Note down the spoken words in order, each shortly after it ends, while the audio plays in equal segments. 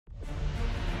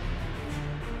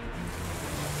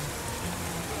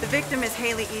victim is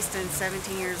Hailey Easton,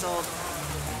 17 years old.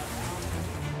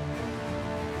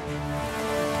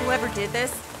 Whoever did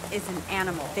this is an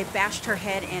animal. They bashed her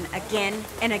head in again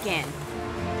and again.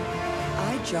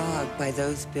 I jogged by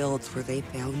those fields where they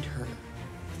found her.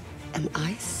 Am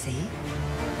I safe?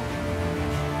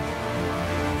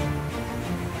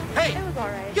 Hey! It was all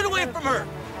right. Get away from her!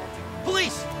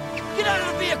 Police! Get out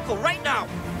of the vehicle right now!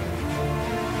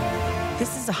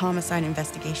 This is a homicide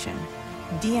investigation.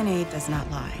 DNA does not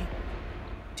lie.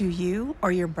 Do you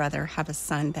or your brother have a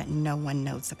son that no one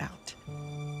knows about?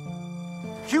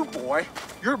 You boy,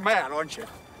 you're mad, aren't you?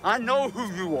 I know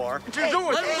who you are. What you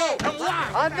doing? Let him go! And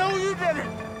why? I know you did it.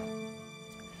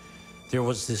 There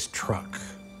was this truck.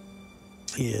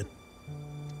 It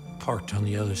parked on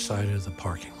the other side of the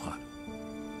parking lot.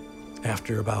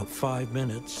 After about 5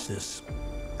 minutes, this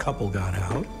couple got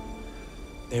out.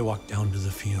 They walked down to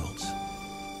the fields.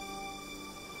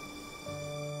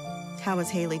 How is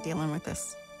Hailey dealing with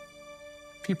this?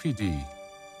 PPD,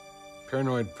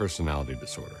 paranoid personality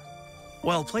disorder.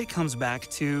 Well, plate comes back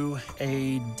to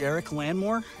a Derek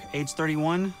Landmore, age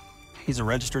 31. He's a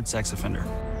registered sex offender.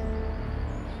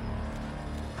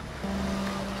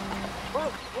 Whoa,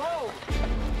 whoa.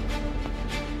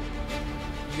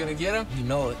 You gonna get him? You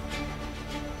know it.